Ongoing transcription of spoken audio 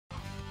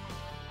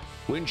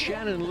When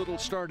Shannon Little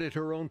started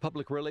her own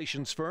public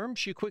relations firm,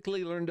 she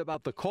quickly learned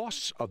about the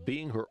costs of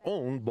being her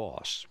own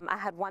boss. I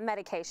had one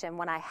medication.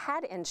 When I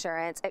had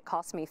insurance, it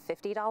cost me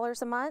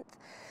 $50 a month.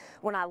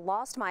 When I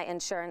lost my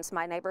insurance,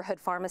 my neighborhood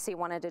pharmacy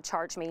wanted to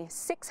charge me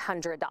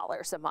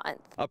 $600 a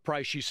month. A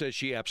price she says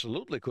she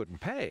absolutely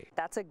couldn't pay.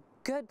 That's a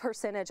good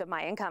percentage of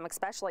my income,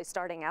 especially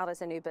starting out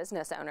as a new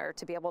business owner,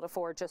 to be able to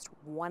afford just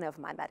one of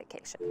my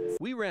medications.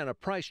 We ran a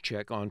price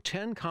check on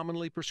 10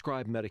 commonly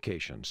prescribed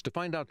medications to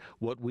find out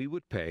what we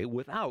would pay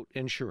without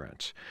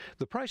insurance.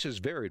 The prices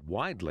varied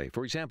widely.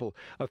 For example,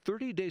 a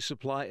 30-day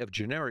supply of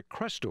generic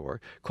Crestor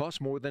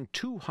cost more than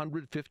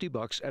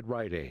 $250 at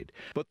Rite Aid,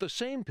 but the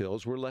same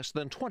pills were less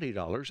than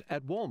 $20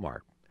 at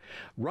Walmart.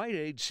 Rite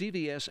Aid,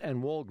 CVS,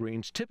 and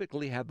Walgreens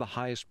typically had the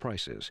highest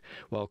prices,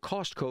 while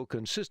Costco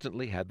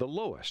consistently had the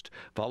lowest,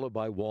 followed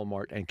by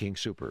Walmart and King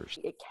Soopers.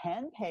 It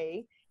can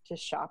pay to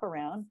shop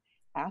around,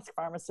 ask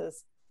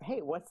pharmacists,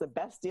 hey, what's the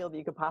best deal that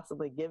you could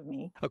possibly give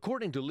me?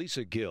 According to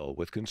Lisa Gill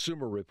with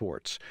Consumer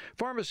Reports,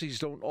 pharmacies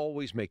don't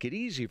always make it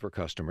easy for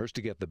customers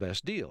to get the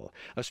best deal,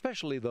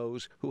 especially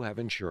those who have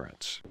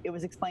insurance. It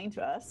was explained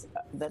to us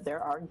that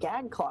there are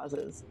gag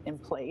clauses in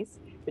place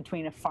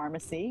between a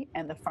pharmacy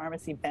and the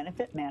pharmacy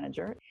benefit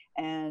manager,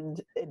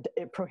 and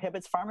it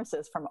prohibits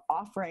pharmacists from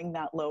offering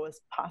that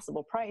lowest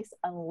possible price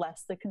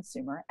unless the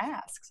consumer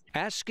asks.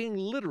 Asking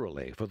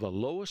literally for the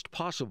lowest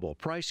possible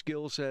price,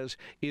 Gill says,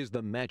 is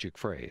the magic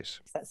phrase.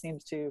 That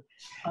seems to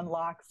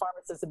unlock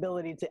pharmacists'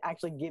 ability to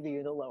actually give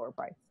you the lower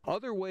price.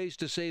 Other ways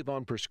to save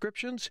on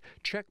prescriptions?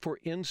 Check for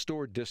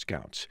in-store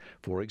discounts.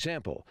 For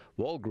example,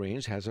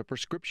 Walgreens has a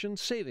prescription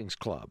savings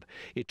club.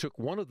 It took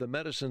one of the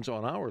medicines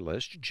on our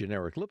list,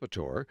 generic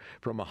Lipitor,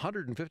 from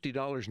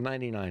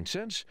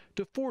 $150.99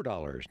 to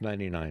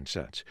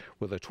 $4.99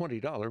 with a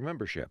 $20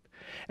 membership.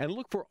 And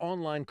look for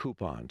online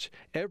coupons.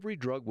 Every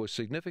drug was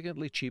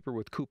significantly cheaper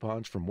with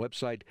coupons from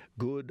website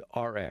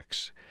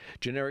GoodRx.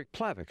 Generic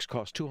Plavix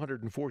cost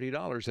 $240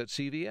 at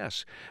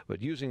CVS,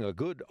 but using a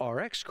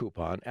GoodRx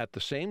coupon at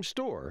the same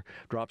store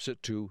drops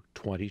it to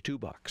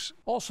 $22.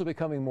 Also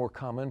becoming more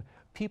common,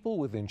 people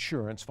with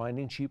insurance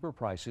finding cheaper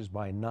prices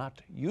by not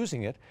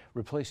using it,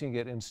 replacing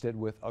it instead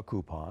with a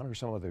coupon or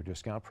some other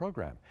discount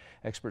program.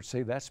 Experts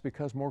say that's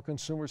because more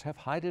consumers have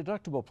high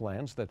deductible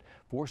plans that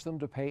force them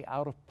to pay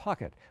out of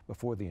pocket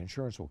before the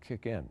insurance will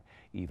kick in.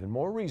 Even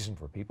more reason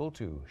for people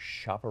to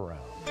shop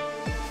around.